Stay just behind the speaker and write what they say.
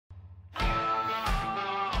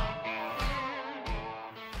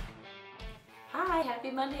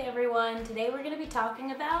Happy Monday, everyone. Today we're going to be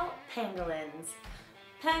talking about pangolins.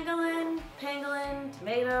 Pangolin, pangolin,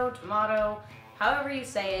 tomato, tomato, however you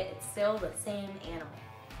say it, it's still the same animal.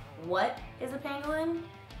 What is a pangolin?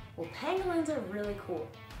 Well, pangolins are really cool.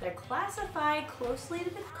 They're classified closely to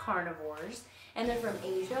the carnivores, and they're from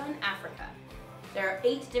Asia and Africa. There are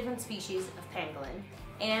 8 different species of pangolin,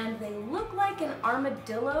 and they look like an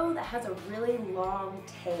armadillo that has a really long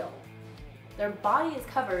tail. Their body is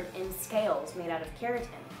covered in scales made out of keratin,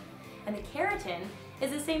 and the keratin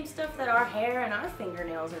is the same stuff that our hair and our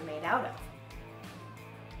fingernails are made out of.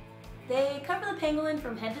 They cover the pangolin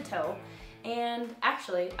from head to toe, and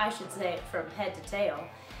actually, I should say from head to tail,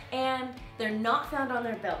 and they're not found on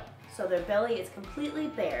their belly. So their belly is completely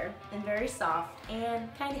bare and very soft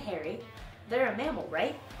and kind of hairy. They're a mammal,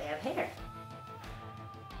 right? They have hair.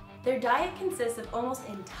 Their diet consists of almost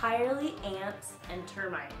entirely ants and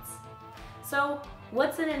termites. So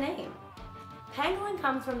what's in a name? Pangolin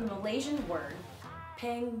comes from the Malaysian word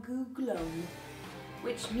Pangolin,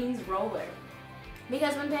 which means roller.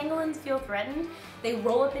 Because when pangolins feel threatened, they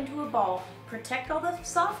roll up into a ball, protect all the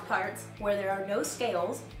soft parts where there are no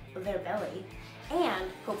scales of their belly,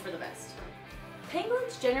 and hope for the best.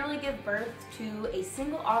 Pangolins generally give birth to a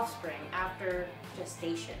single offspring after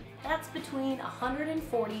gestation. That's between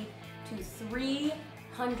 140 to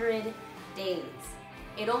 300 days.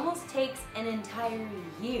 It almost takes an entire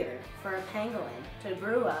year for a pangolin to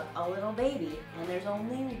grow up a little baby, and there's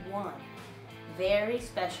only one. Very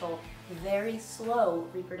special, very slow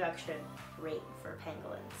reproduction rate for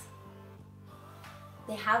pangolins.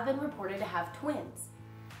 They have been reported to have twins,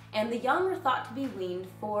 and the young are thought to be weaned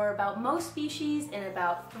for about most species in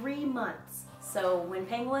about 3 months. So when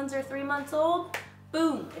pangolins are 3 months old,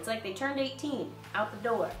 boom, it's like they turned 18, out the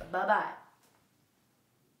door, bye-bye.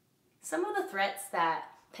 Some of the threats that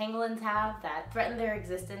pangolins have that threaten their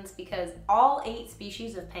existence, because all 8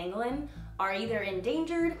 species of pangolin are either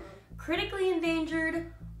endangered, critically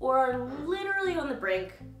endangered, or are literally on the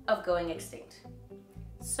brink of going extinct.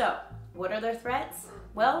 So, what are their threats?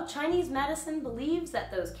 Well, Chinese medicine believes that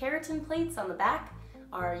those keratin plates on the back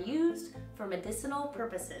are used for medicinal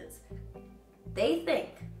purposes. They think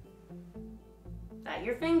that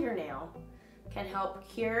your fingernail can help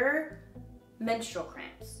cure menstrual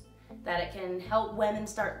cramps, that it can help women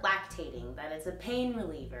start lactating, that it's a pain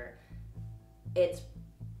reliever. It's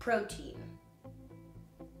protein,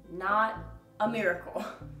 not a miracle.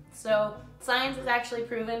 So science has actually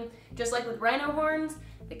proven, just like with rhino horns,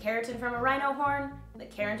 the keratin from a rhino horn, the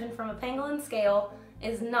keratin from a pangolin scale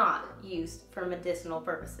is not used for medicinal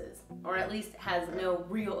purposes, or at least has no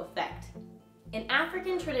real effect. In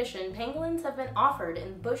African tradition, pangolins have been offered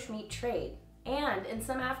in bushmeat trade. And in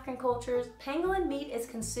some African cultures, pangolin meat is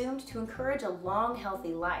consumed to encourage a long,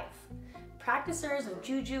 healthy life. Practicers of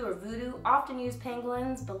juju or voodoo often use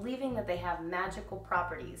pangolins, believing that they have magical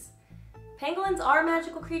properties. Pangolins are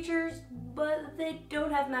magical creatures, but they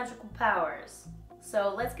don't have magical powers.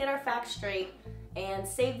 So let's get our facts straight and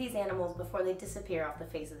save these animals before they disappear off the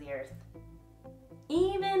face of the earth.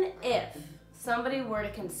 Even if somebody were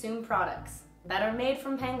to consume products that are made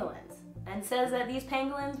from pangolins and says that these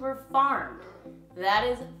pangolins were farmed, that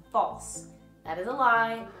is false. That is a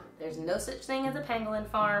lie. There's no such thing as a pangolin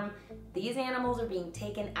farm. These animals are being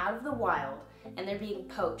taken out of the wild and they're being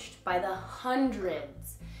poached by the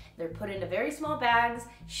hundreds. They're put into very small bags,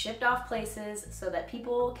 shipped off places so that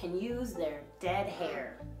people can use their dead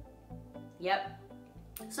hair. Yep.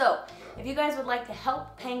 So, if you guys would like to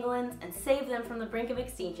help pangolins and save them from the brink of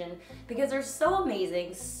extinction, because they're so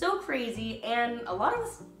amazing, so crazy, and a lot of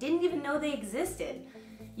us didn't even know they existed,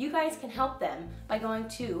 you guys can help them by going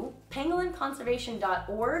to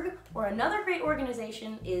pangolinconservation.org, or another great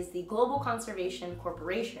organization is the Global Conservation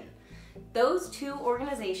Corporation. Those 2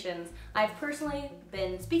 organizations I've personally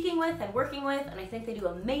been speaking with and working with, and I think they do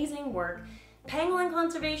amazing work. Pangolin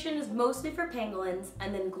conservation is mostly for pangolins,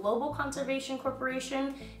 and then Global Conservation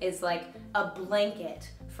Corporation is like a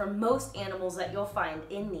blanket for most animals that you'll find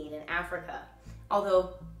in need in Africa.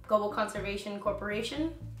 Although Global Conservation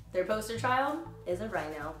Corporation, their poster child is a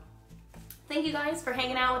rhino. Thank you guys for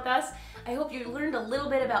hanging out with us. I hope you learned a little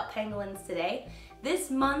bit about pangolins today.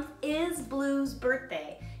 This month is Blue's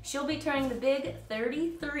birthday. She'll be turning the big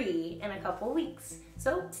 33 in a couple weeks.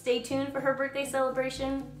 So stay tuned for her birthday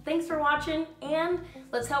celebration. Thanks for watching, and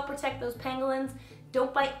let's help protect those pangolins.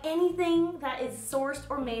 Don't buy anything that is sourced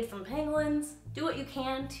or made from pangolins. Do what you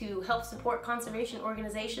can to help support conservation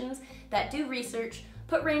organizations that do research,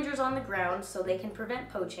 put rangers on the ground so they can prevent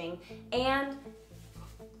poaching, and,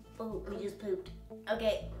 oh, we just pooped.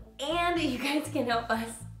 Okay, and you guys can help us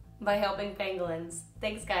by helping pangolins.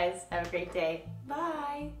 Thanks guys, have a great day.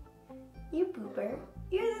 Bye. You pooper.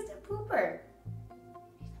 You're just a pooper.